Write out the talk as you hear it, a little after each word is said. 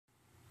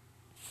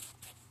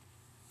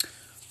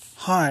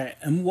Hi,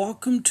 and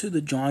welcome to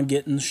the John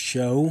Gittins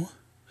Show.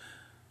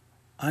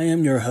 I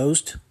am your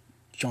host,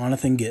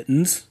 Jonathan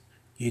Gittins.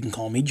 You can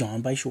call me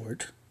John by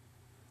short,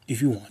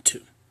 if you want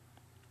to.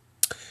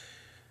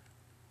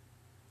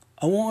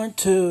 I want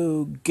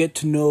people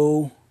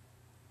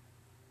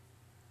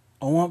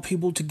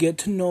to get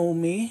to know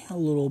me a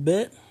little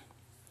bit.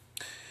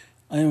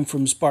 I am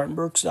from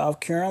Spartanburg, South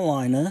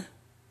Carolina,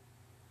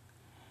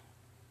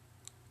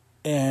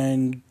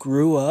 and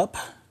grew up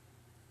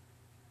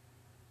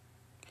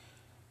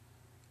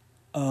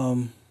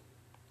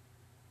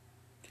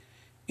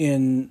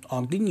in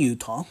Ogden,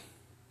 Utah.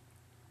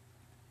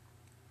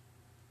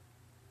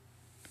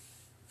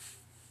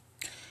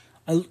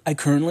 I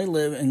currently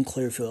live in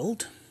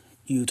Clearfield,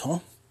 Utah.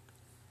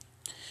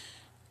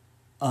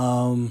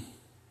 I've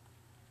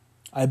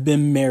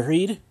been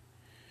married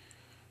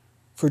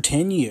for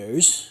 10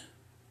 years.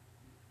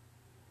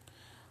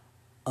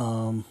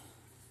 I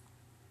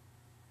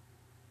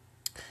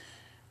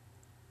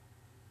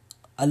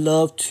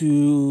love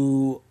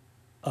to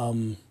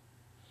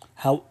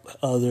help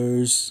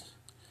others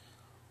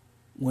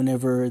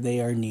whenever they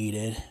are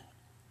needed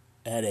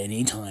at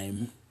any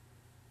time.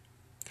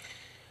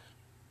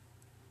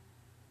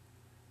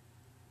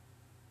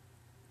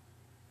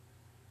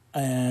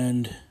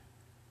 And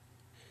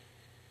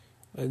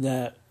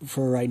that,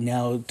 for right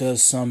now,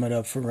 does sum it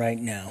up for right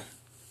now.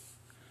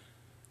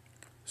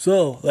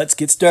 So, let's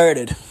get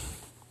started.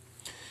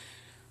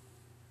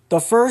 The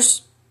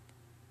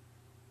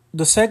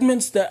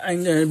segments that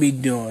I'm going to be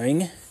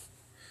doing,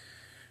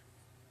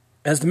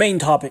 as the main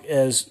topic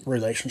is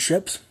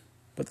relationships,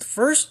 but the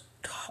first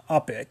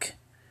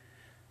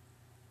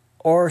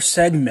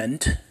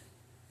segment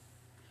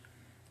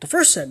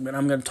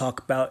I'm going to talk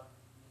about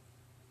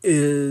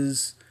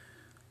is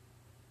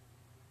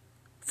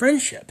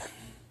friendship.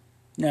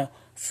 Now,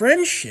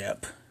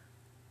 friendship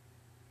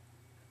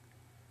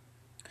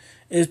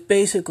is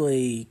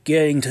basically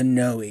getting to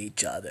know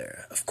each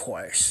other, of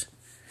course.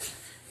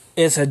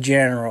 It's a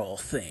general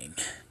thing.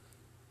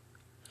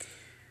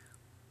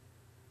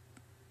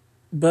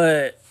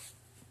 But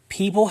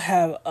people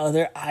have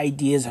other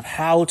ideas of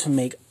how to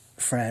make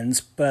friends,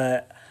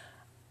 but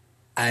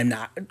I'm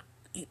not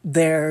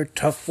there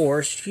to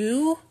force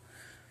you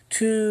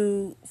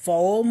to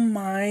follow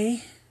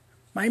my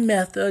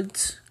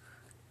methods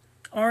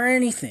or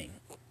anything.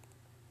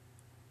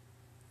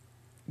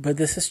 But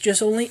this is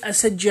just only a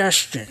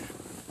suggestion.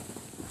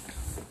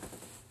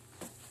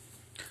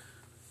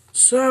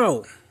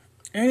 So,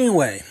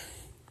 anyway,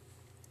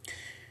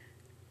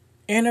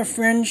 in a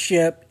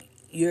friendship,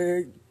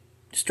 you're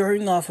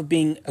starting off of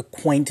being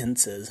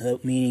acquaintances,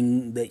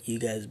 meaning that you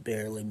guys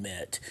barely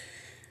met.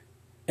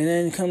 And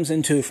then it comes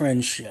into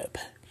friendship,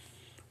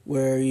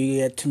 where you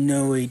get to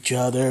know each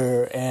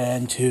other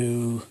and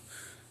to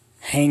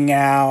hang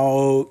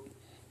out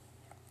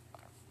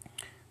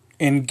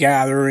in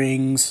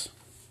gatherings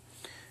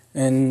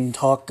and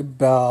talk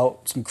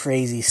about some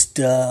crazy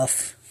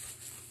stuff.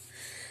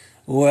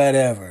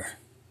 Whatever.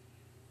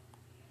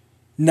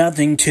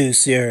 Nothing too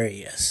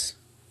serious.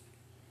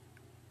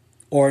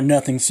 Or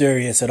nothing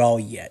serious at all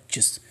yet.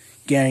 Just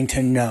getting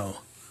to know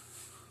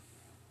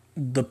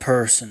the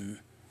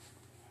person.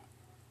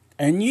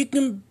 And you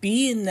can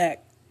be in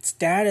that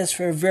status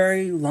for a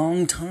very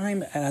long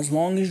time, as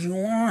long as you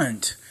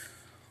want,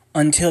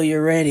 until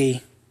you're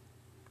ready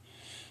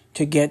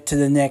to get to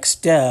the next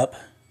step.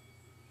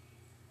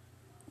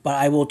 But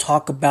I will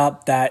talk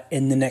about that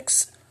in the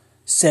next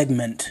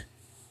segment.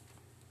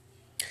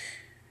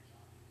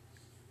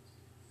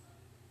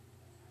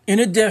 In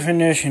a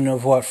definition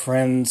of what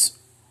friends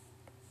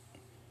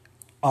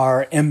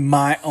are, in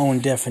my own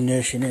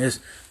definition,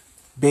 is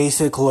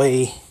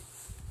basically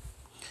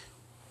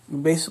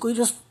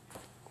just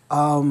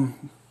following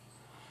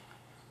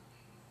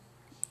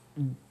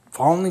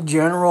the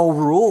general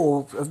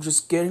rule of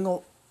just getting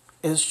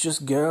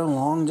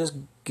along, just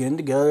getting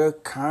together,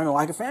 kind of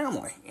like a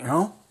family, you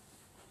know?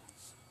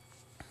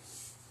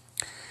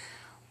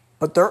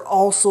 But they're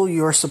also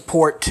your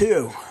support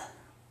too.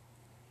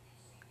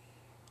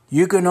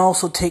 You can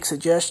also take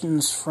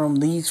suggestions from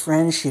these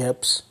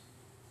friendships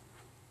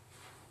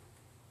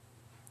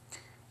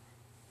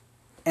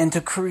and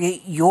to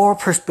create your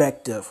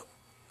perspective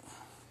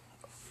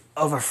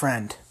of a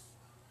friend.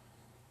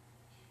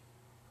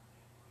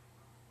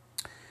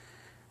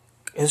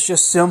 It's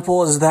just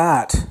simple as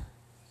that.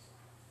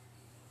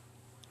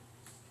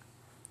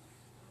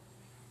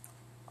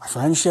 A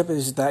friendship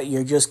is that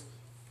you're just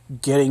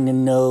getting to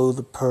know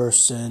the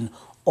person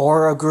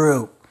or a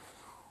group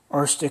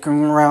or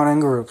sticking around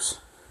in groups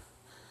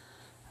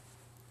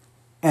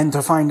and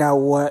to find out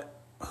what,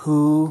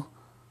 who,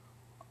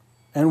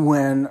 and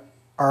when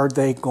are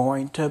they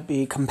going to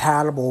be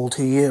compatible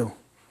to you.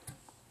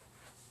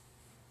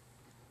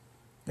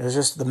 It's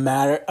just the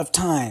matter of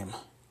time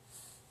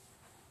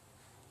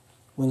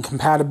when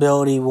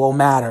compatibility will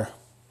matter.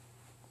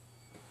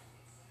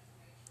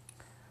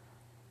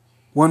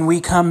 When we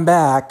come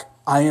back,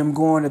 I am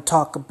going to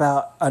talk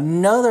about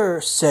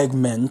another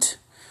segment,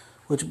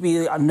 which would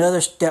be another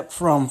step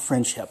from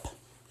friendship.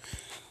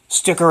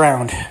 Stick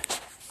around.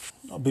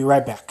 I'll be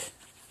right back.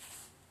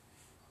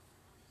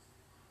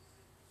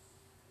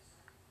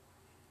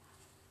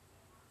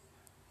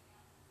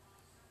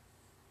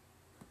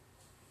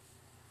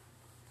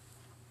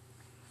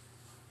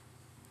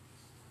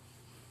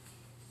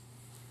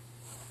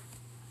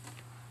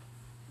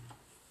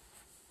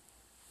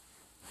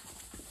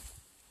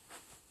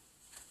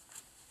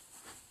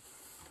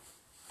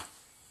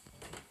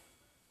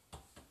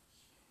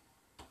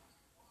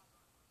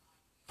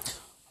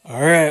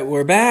 Alright,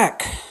 we're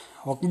back.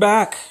 Welcome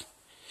back.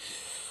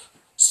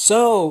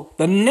 So,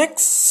 the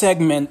next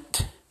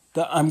segment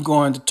that I'm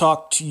going to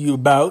talk to you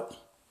about,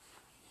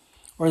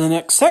 or the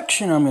next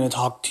section I'm going to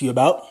talk to you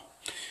about,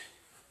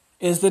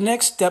 is the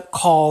next step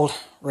called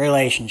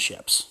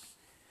relationships.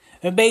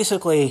 And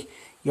basically,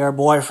 your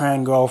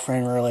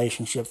boyfriend-girlfriend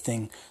relationship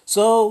thing.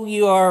 So,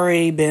 you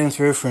already been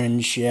through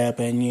friendship,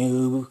 and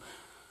you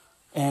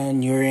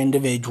and your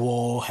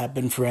individual have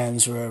been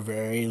friends for a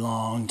very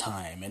long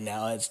time, and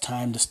now it's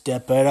time to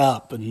step it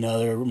up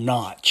another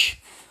notch,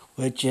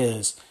 which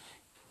is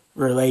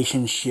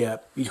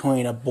relationship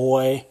between a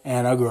boy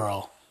and a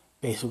girl.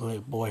 Basically,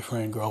 a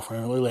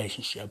boyfriend-girlfriend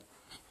relationship.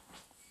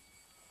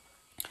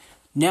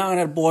 Now in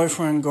a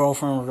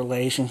boyfriend-girlfriend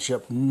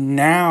relationship,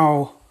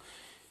 now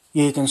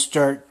you can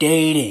start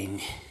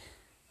dating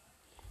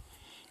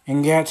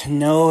and get to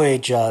know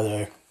each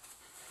other.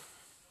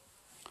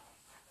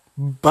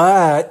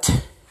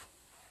 But,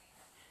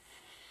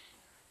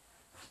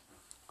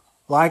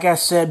 like I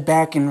said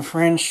back in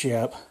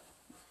friendship,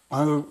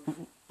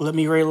 let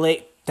me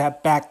relate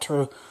that back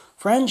to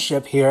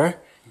friendship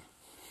here.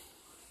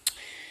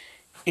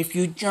 If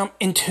you jump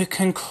into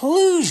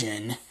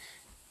conclusion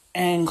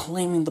and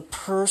claiming the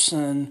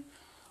person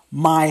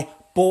my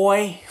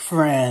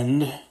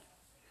boyfriend,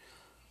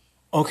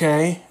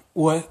 okay,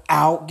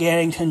 without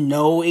getting to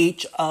know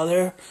each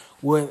other,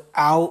 with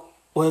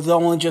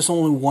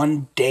only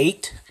one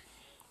date.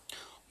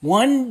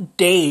 One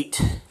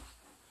date,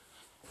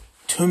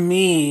 to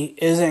me,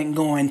 isn't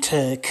going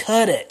to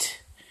cut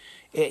it.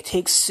 It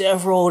takes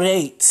several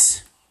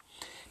dates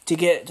to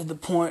get to the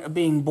point of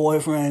being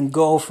boyfriend and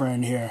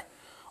girlfriend here.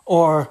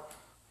 Or,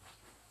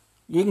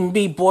 you can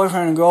be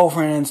boyfriend and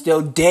girlfriend and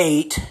still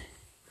date,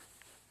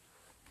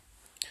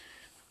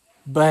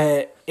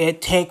 but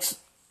it takes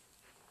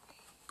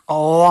a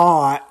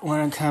lot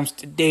when it comes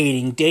to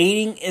dating.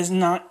 Dating is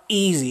not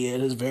easy. It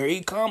is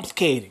very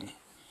complicated.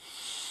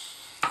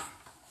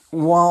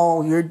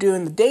 While you're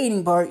doing the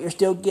dating part, you're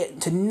still getting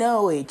to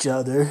know each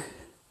other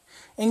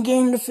and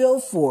getting the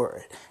feel for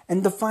it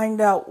and to find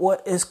out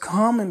what is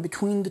common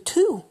between the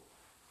two.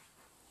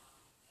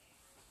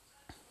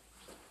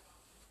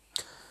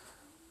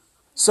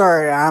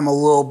 Sorry, I'm a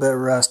little bit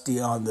rusty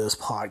on this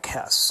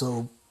podcast,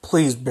 so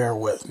please bear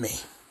with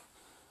me.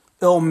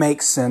 It'll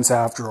make sense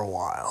after a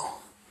while.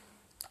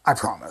 I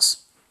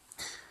promise.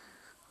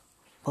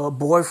 A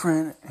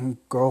boyfriend and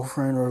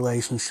girlfriend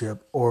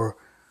relationship, or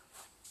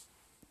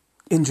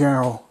in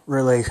general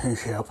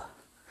relationship,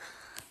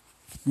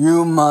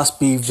 you must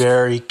be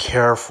very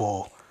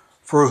careful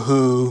for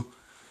who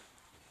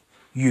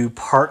you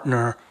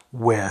partner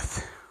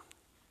with.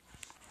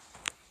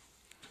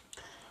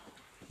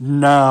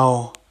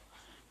 Now,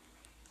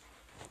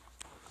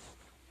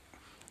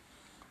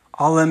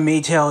 let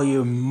me tell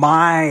you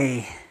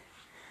my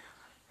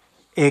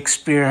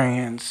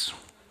experience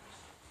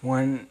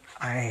when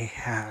I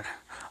had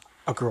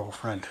a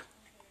girlfriend.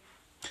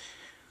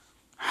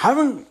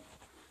 Having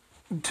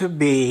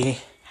the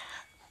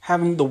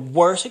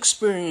worst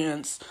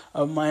experience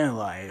of my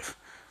life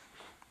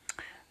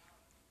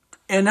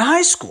in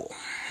high school.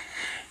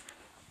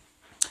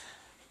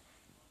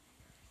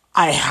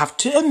 I have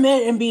to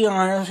admit and be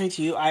honest with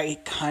you, I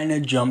kind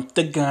of jumped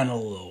the gun a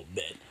little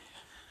bit.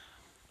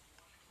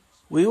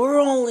 We were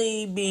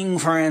only being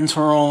friends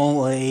for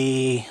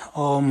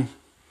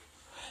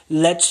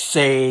let's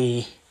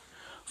say,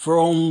 for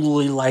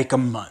only like a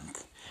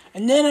month.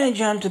 And then I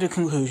jumped to the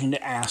conclusion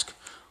to ask,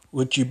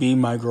 would you be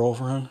my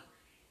girlfriend?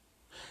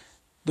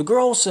 The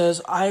girl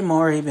says, I've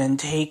already been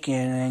taken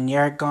and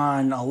you're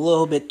gone a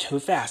little bit too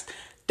fast.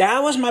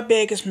 That was my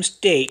biggest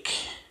mistake.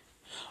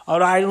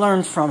 Although I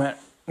learned from it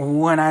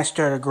when I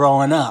started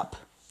growing up.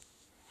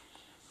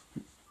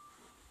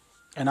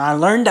 And I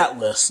learned that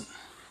lesson.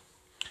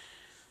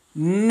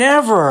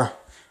 Never,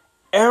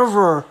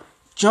 ever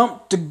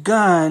jump the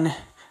gun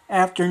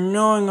after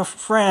knowing a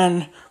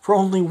friend for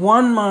only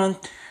 1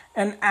 month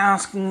and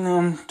asking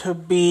them to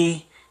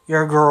be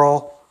your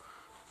girl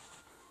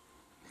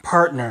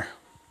partner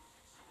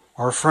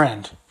or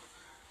friend.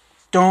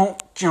 Don't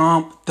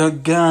jump the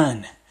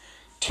gun.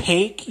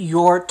 Take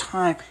your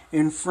time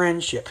in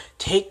friendship.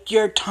 Take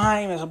your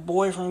time as a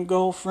boyfriend,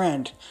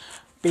 girlfriend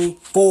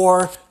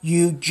before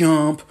you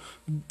jump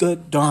the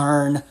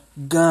darn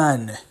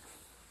gun.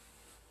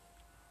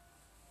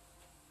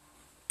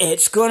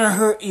 It's gonna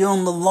hurt you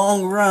in the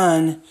long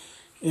run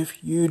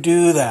if you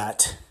do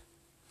that.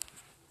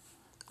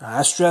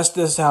 I stress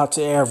this out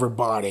to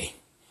everybody.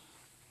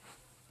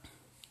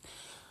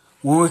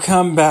 When we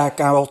come back,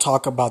 I will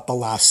talk about the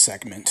last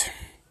segment.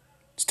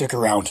 Stick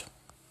around.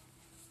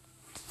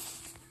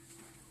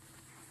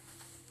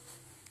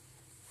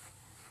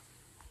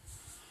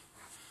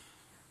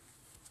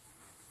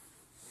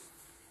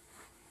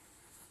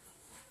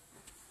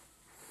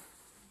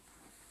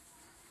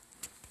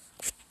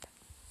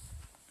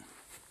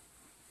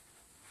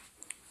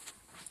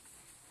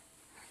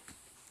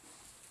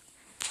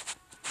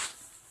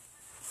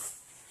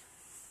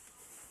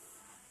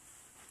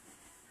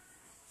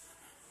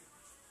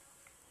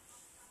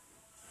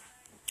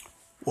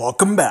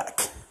 Welcome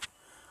back.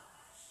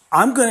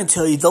 I'm going to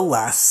tell you the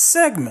last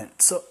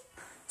segment.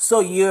 So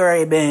you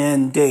already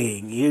been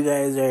dating. You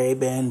guys already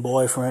been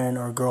boyfriend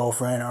or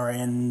girlfriend or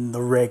in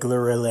the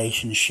regular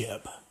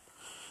relationship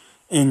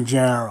in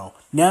general.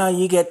 Now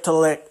you get to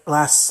the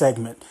last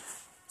segment.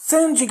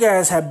 Since you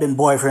guys have been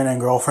boyfriend and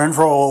girlfriend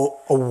for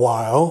a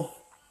while,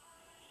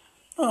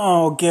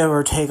 give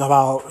or take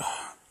about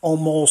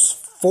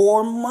almost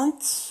 4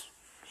 months,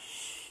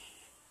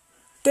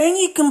 then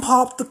you can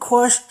pop the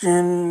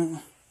question,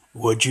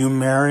 would you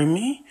marry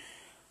me?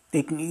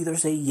 They can either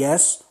say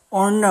yes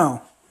or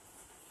no.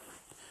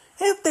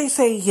 If they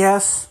say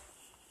yes,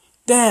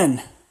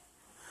 then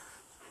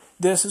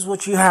this is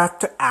what you have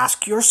to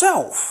ask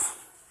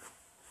yourself.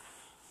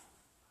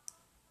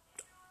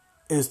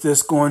 Is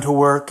this going to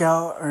work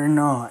out or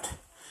not?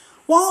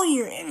 While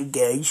you're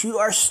engaged, you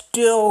are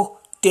still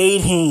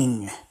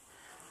dating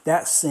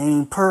that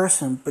same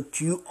person, but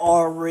you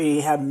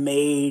already have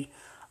made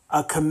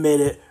a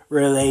committed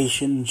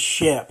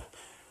relationship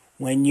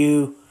when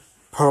you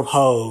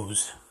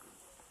propose.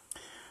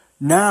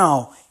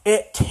 Now,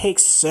 it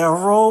takes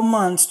several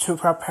months to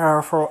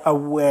prepare for a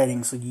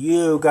wedding, so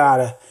you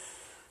gotta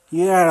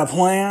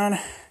plan,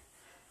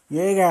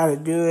 you gotta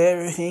do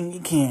everything you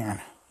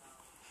can.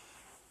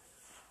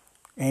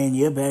 And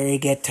you better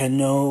get to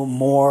know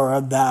more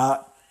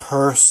about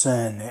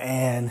person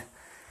and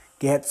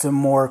get some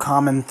more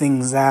common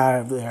things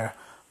out of there.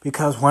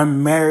 Because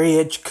when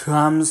marriage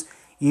comes,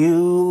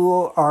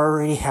 you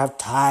already have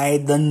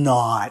tied the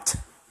knot.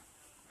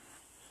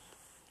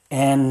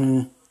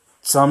 And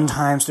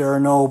sometimes there are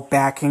no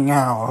backing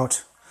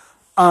out.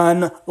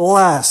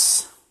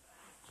 Unless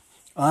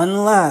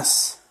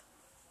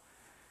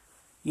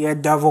you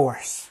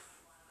divorce.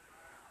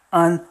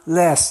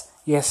 Unless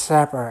you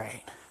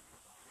separate.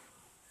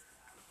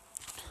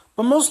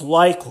 But most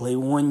likely,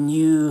 when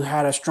you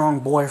had a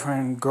strong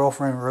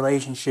boyfriend-girlfriend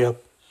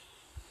relationship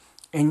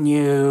and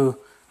you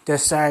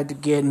decide to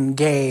get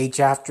engaged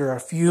after a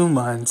few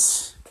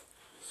months,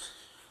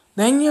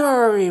 then you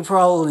already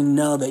probably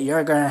know that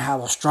you're going to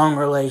have a strong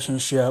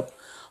relationship.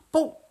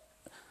 But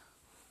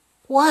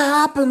what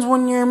happens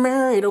when you're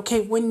married?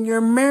 Okay, when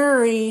you're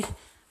married,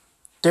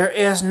 there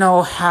is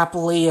no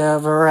happily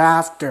ever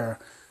after.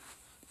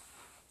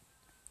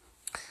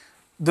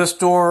 The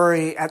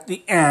story at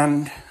the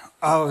end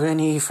of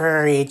any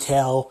fairy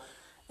tale,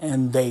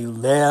 and they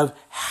live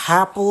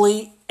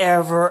happily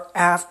ever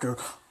after.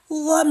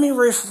 Let me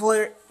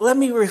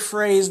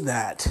rephrase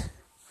that.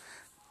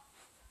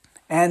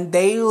 And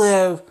they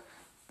lived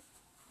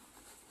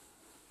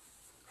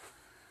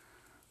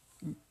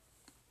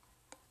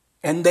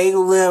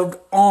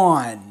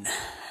on,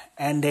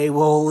 and they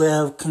will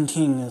live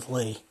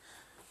continuously.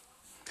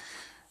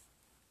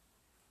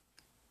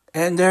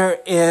 And there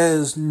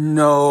is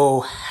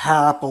no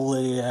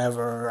happily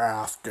ever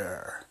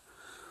after.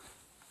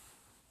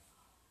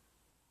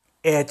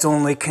 It's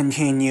only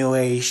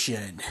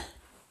continuation.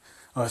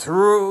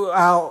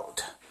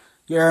 Throughout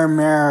your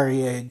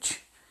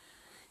marriage,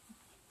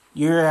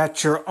 you're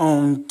at your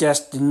own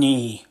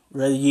destiny,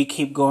 whether you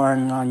keep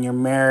going on your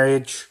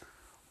marriage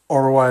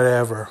or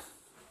whatever.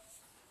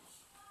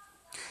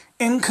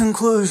 In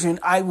conclusion,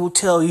 I will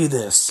tell you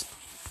this.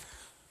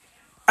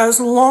 As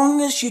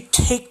long as you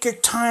take your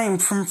time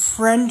from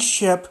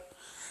friendship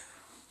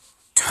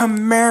to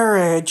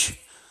marriage,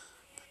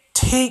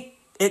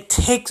 it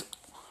takes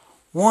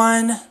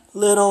one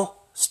little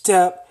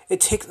step. It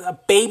takes a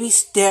baby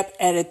step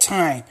at a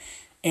time.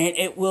 And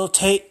it will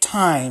take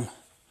time.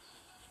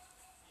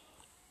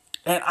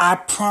 And I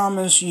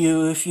promise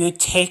you, if you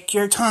take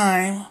your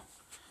time,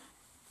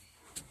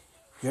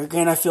 you're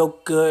going to feel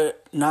good,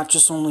 not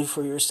just only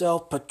for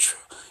yourself, but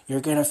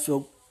you're going to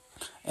feel,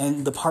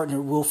 and the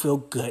partner will feel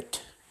good.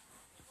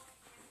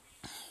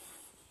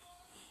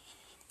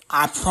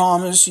 I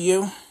promise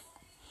you,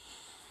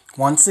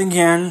 once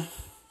again,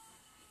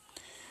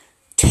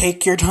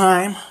 take your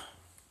time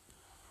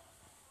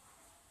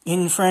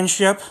in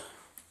friendship,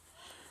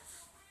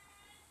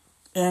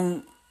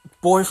 in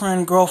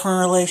boyfriend-girlfriend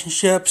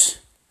relationships.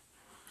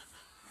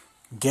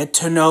 Get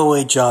to know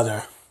each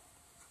other.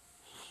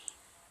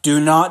 Do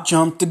not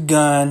jump the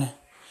gun.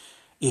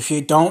 If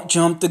you don't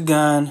jump the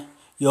gun,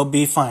 you'll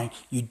be fine.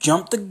 You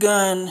jump the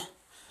gun,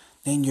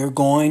 then you're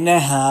going to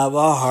have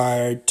a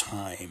hard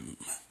time.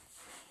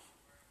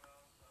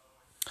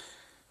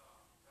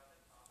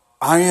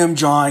 I am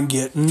John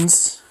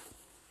Gittins.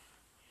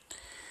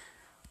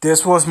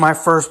 This was my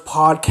first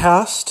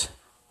podcast.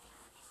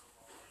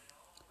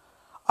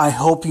 I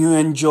hope you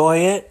enjoy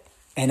it,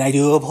 and I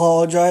do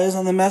apologize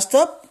on the messed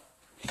up.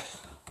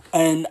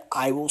 And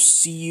I will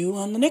see you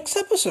on the next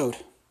episode.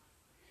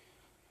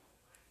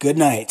 Good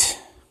night.